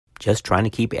just trying to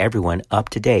keep everyone up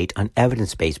to date on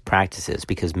evidence-based practices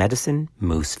because medicine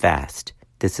moves fast.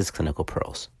 This is Clinical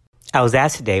Pearls. I was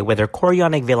asked today whether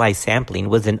chorionic villi sampling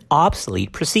was an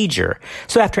obsolete procedure.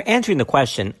 So after answering the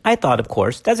question, I thought, of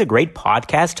course, that's a great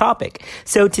podcast topic.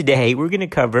 So today we're going to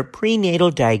cover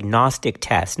prenatal diagnostic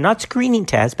tests, not screening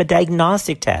tests, but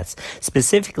diagnostic tests,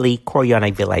 specifically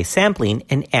chorionic villi sampling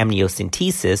and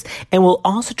amniocentesis. And we'll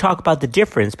also talk about the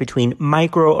difference between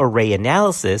microarray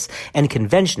analysis and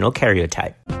conventional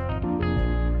karyotype.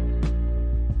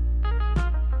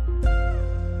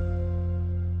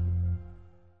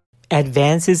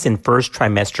 Advances in first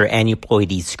trimester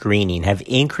aneuploidy screening have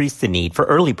increased the need for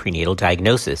early prenatal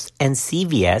diagnosis, and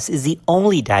CVS is the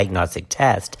only diagnostic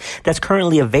test that's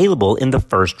currently available in the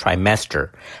first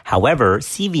trimester. However,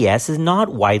 CVS is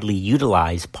not widely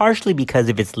utilized, partially because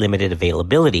of its limited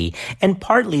availability, and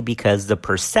partly because the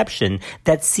perception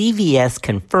that CVS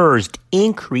confers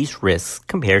increased risks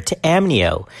compared to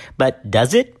amnio. But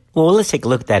does it? Well, let's take a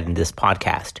look at that in this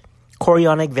podcast.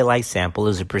 Chorionic villi sample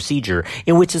is a procedure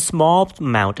in which a small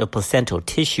amount of placental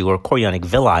tissue or chorionic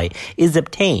villi is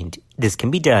obtained. This can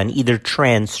be done either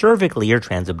transcervically or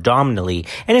transabdominally,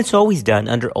 and it's always done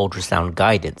under ultrasound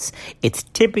guidance. It's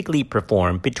typically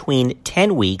performed between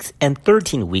 10 weeks and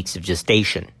 13 weeks of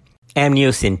gestation.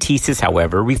 Amniocentesis,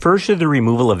 however, refers to the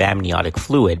removal of amniotic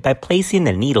fluid by placing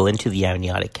the needle into the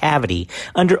amniotic cavity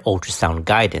under ultrasound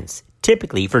guidance.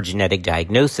 Typically, for genetic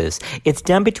diagnosis, it's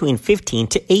done between 15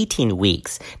 to 18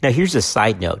 weeks. Now, here's a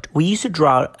side note. We used to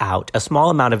draw out a small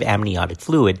amount of amniotic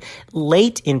fluid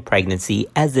late in pregnancy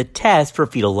as a test for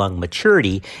fetal lung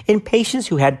maturity in patients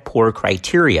who had poor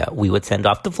criteria. We would send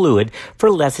off the fluid for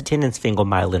lecithin and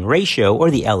sphingomyelin ratio,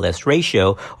 or the LS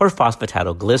ratio, or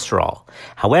phosphatidylglycerol.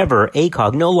 However,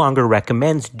 ACOG no longer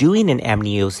recommends doing an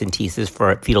amniocentesis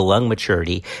for fetal lung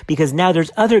maturity because now there's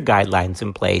other guidelines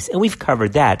in place, and we've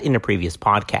covered that in a previous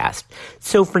podcast.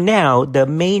 So for now, the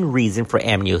main reason for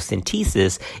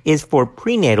amniocentesis is for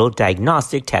prenatal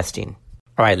diagnostic testing.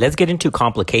 All right, let's get into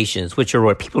complications, which are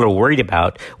what people are worried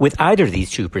about with either of these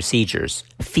two procedures.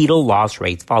 Fetal loss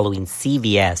rates following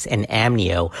CVS and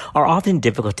amnio are often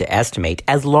difficult to estimate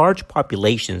as large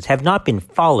populations have not been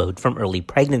followed from early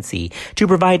pregnancy to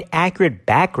provide accurate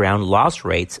background loss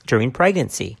rates during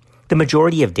pregnancy. The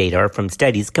majority of data are from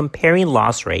studies comparing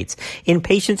loss rates in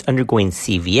patients undergoing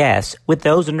CVS with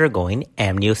those undergoing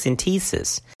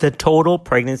amniocentesis. The total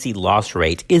pregnancy loss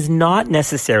rate is not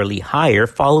necessarily higher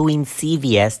following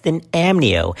CVS than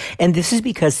amnio, and this is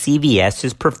because CVS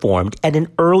is performed at an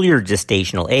earlier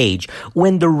gestational age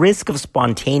when the risk of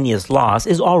spontaneous loss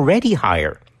is already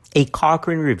higher. A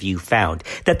Cochrane review found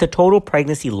that the total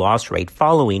pregnancy loss rate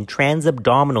following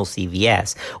transabdominal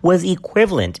CVS was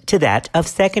equivalent to that of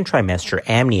second trimester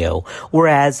amnio,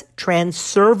 whereas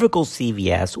transcervical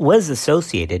CVS was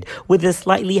associated with a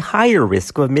slightly higher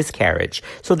risk of miscarriage.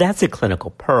 So that's a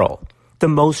clinical pearl. The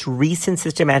most recent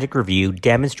systematic review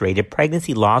demonstrated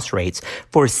pregnancy loss rates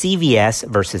for CVS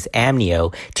versus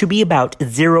amnio to be about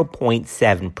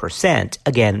 0.7%.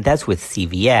 Again, that's with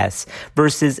CVS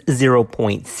versus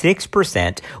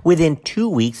 0.6% within 2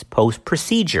 weeks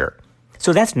post-procedure.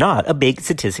 So that's not a big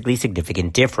statistically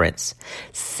significant difference.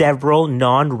 Several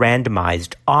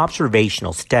non-randomized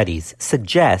observational studies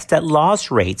suggest that loss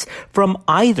rates from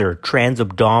either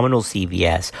transabdominal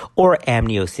CVS or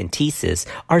amniocentesis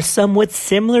are somewhat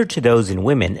similar to those in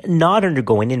women not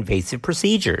undergoing invasive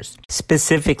procedures.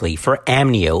 Specifically for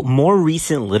amnio, more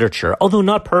recent literature, although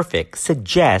not perfect,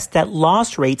 suggests that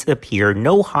loss rates appear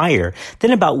no higher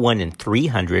than about 1 in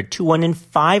 300 to 1 in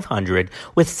 500,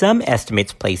 with some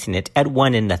estimates placing it at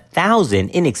 1 in 1,000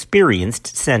 in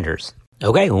experienced centers.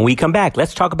 Okay, when we come back,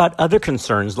 let's talk about other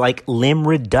concerns like limb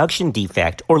reduction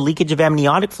defect or leakage of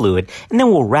amniotic fluid, and then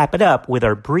we'll wrap it up with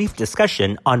our brief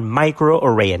discussion on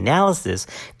microarray analysis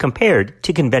compared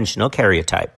to conventional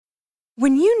karyotype.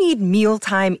 When you need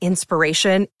mealtime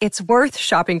inspiration, it's worth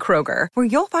shopping Kroger, where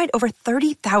you'll find over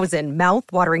 30,000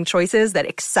 mouth-watering choices that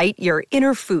excite your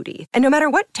inner foodie. And no matter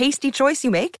what tasty choice you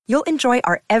make, you'll enjoy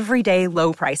our everyday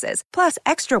low prices, plus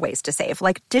extra ways to save,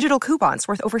 like digital coupons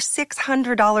worth over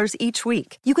 $600 each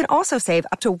week. You can also save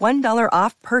up to $1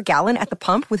 off per gallon at the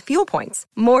pump with fuel points.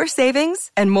 More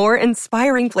savings and more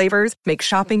inspiring flavors make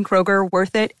shopping Kroger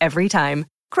worth it every time.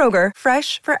 Kroger,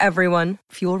 fresh for everyone.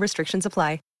 Fuel restrictions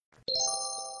apply.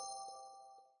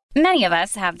 Many of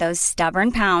us have those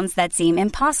stubborn pounds that seem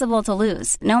impossible to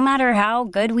lose, no matter how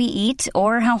good we eat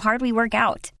or how hard we work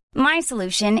out. My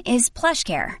solution is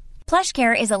PlushCare.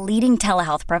 PlushCare is a leading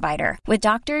telehealth provider with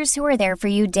doctors who are there for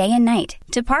you day and night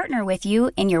to partner with you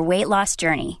in your weight loss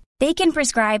journey. They can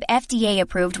prescribe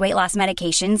FDA-approved weight loss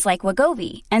medications like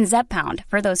Wegovy and Zepbound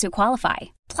for those who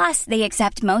qualify. Plus, they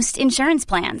accept most insurance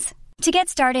plans. To get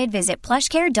started, visit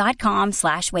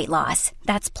plushcare.com/weightloss.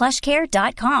 That's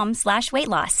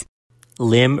plushcare.com/weightloss.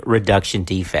 Limb reduction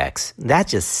defects. That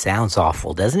just sounds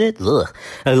awful, doesn't it? Ugh.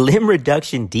 Limb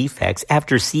reduction defects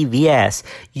after CVS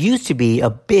used to be a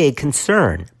big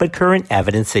concern, but current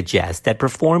evidence suggests that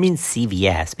performing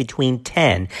CVS between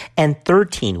 10 and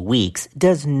 13 weeks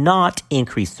does not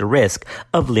increase the risk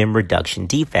of limb reduction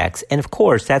defects, and of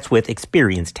course, that's with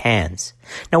experienced hands.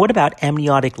 Now, what about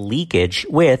amniotic leakage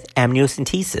with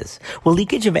amniocentesis? Well,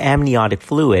 leakage of amniotic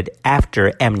fluid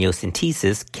after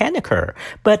amniocentesis can occur,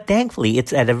 but thankfully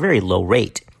it's at a very low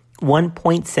rate.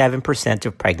 1.7%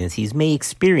 of pregnancies may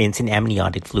experience an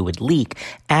amniotic fluid leak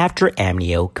after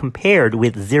amnio compared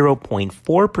with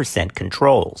 0.4%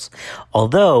 controls.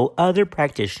 Although other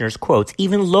practitioners quote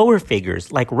even lower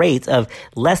figures like rates of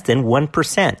less than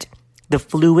 1%. The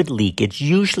fluid leakage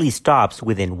usually stops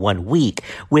within 1 week,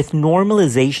 with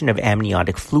normalization of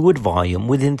amniotic fluid volume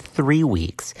within 3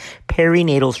 weeks.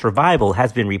 Perinatal survival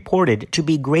has been reported to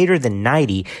be greater than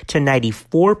 90 to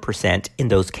 94% in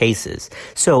those cases.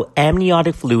 So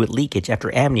amniotic fluid leakage after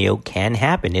amnio can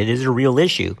happen. It is a real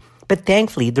issue. But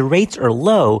thankfully, the rates are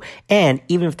low, and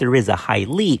even if there is a high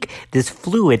leak, this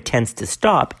fluid tends to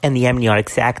stop and the amniotic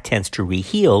sac tends to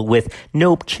reheal with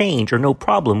no change or no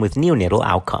problem with neonatal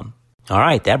outcome. All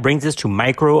right, that brings us to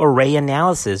microarray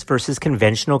analysis versus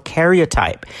conventional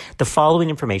karyotype. The following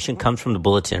information comes from the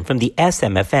bulletin from the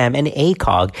SMFM and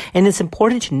ACOG, and it's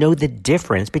important to know the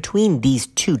difference between these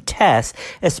two tests,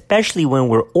 especially when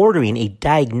we're ordering a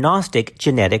diagnostic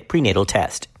genetic prenatal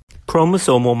test.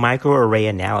 Chromosomal microarray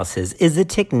analysis is a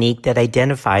technique that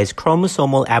identifies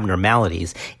chromosomal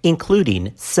abnormalities,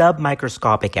 including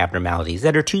submicroscopic abnormalities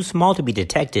that are too small to be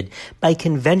detected by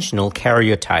conventional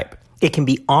karyotype. It can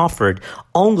be offered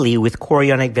only with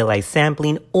chorionic villi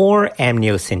sampling or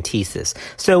amniocentesis,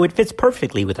 so it fits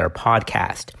perfectly with our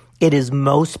podcast. It is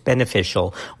most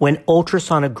beneficial when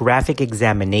ultrasonographic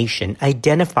examination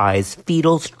identifies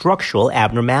fetal structural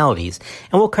abnormalities,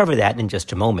 and we'll cover that in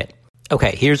just a moment.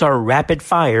 Okay, here's our rapid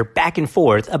fire back and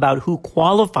forth about who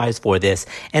qualifies for this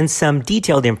and some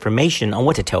detailed information on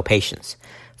what to tell patients.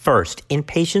 First, in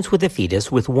patients with a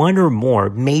fetus with one or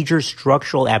more major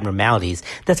structural abnormalities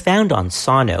that's found on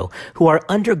sono who are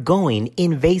undergoing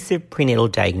invasive prenatal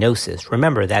diagnosis,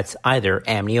 remember that's either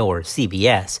amnio or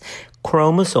CVS,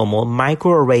 chromosomal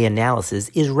microarray analysis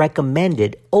is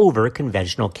recommended over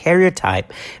conventional karyotype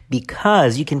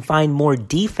because you can find more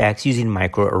defects using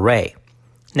microarray.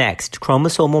 Next,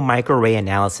 chromosomal microarray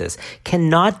analysis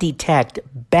cannot detect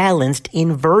balanced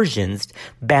inversions,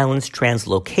 balanced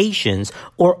translocations,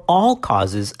 or all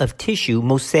causes of tissue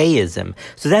mosaicism.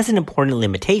 So that's an important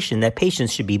limitation that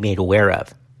patients should be made aware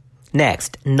of.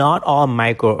 Next, not all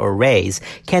microarrays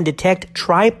can detect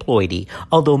triploidy,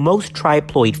 although most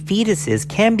triploid fetuses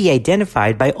can be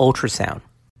identified by ultrasound.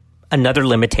 Another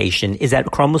limitation is that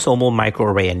chromosomal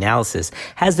microarray analysis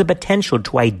has the potential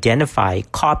to identify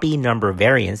copy number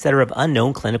variants that are of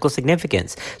unknown clinical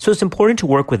significance. So it's important to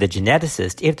work with a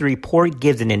geneticist if the report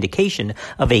gives an indication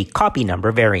of a copy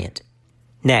number variant.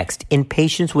 Next, in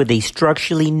patients with a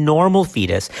structurally normal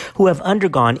fetus who have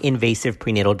undergone invasive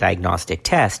prenatal diagnostic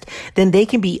test, then they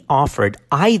can be offered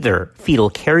either fetal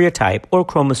karyotype or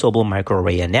chromosomal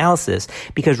microarray analysis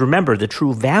because remember, the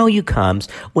true value comes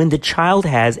when the child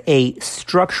has a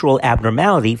structural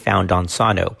abnormality found on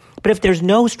sono. But if there's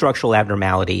no structural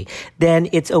abnormality, then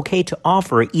it's okay to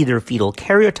offer either fetal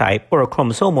karyotype or a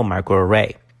chromosomal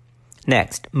microarray.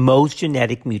 Next, most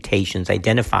genetic mutations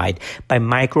identified by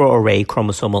microarray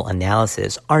chromosomal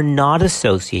analysis are not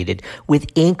associated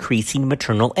with increasing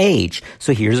maternal age.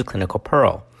 So here's a clinical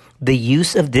pearl. The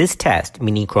use of this test,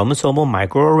 meaning chromosomal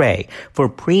microarray, for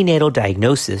prenatal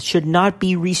diagnosis should not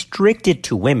be restricted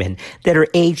to women that are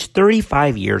aged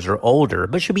 35 years or older,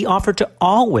 but should be offered to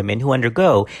all women who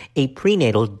undergo a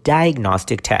prenatal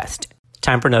diagnostic test.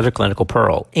 Time for another clinical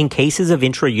pearl. In cases of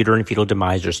intrauterine fetal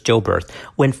demise or stillbirth,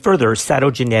 when further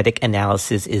cytogenetic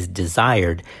analysis is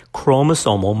desired,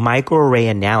 chromosomal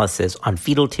microarray analysis on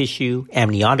fetal tissue,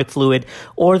 amniotic fluid,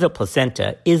 or the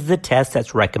placenta is the test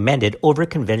that's recommended over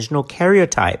conventional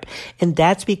karyotype. And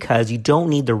that's because you don't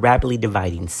need the rapidly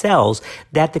dividing cells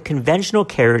that the conventional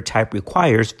karyotype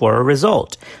requires for a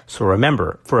result. So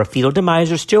remember, for a fetal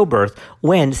demise or stillbirth,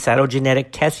 when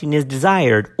cytogenetic testing is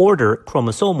desired, order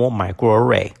chromosomal microarray.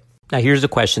 Now here's a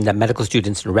question that medical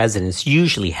students and residents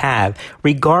usually have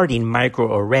regarding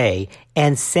microarray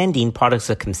and sending products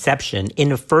of conception in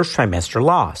the first trimester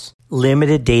loss.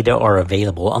 Limited data are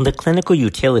available on the clinical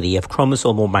utility of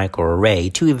chromosomal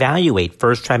microarray to evaluate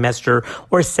first trimester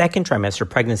or second trimester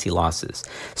pregnancy losses.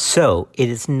 So, it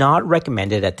is not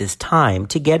recommended at this time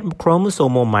to get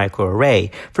chromosomal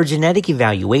microarray for genetic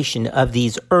evaluation of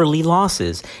these early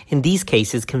losses. In these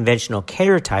cases, conventional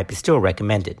karyotype is still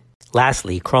recommended.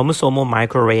 Lastly, chromosomal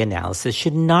microarray analysis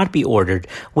should not be ordered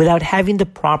without having the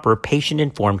proper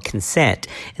patient-informed consent,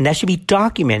 and that should be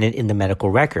documented in the medical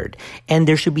record. And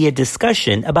there should be a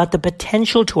discussion about the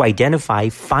potential to identify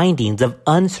findings of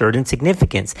uncertain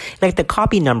significance, like the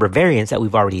copy number variants that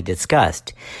we've already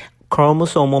discussed.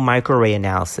 Chromosomal microarray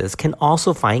analysis can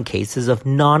also find cases of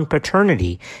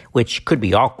non-paternity, which could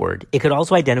be awkward. It could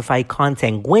also identify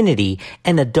consanguinity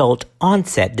and adult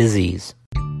onset disease.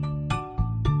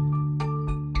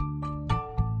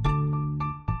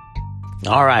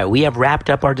 All right, we have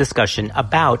wrapped up our discussion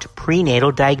about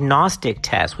prenatal diagnostic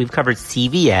tests. We've covered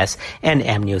CVS and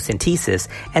amniocentesis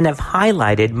and have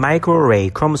highlighted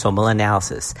microarray chromosomal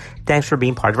analysis. Thanks for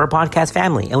being part of our podcast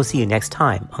family, and we'll see you next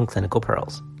time on Clinical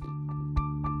Pearls.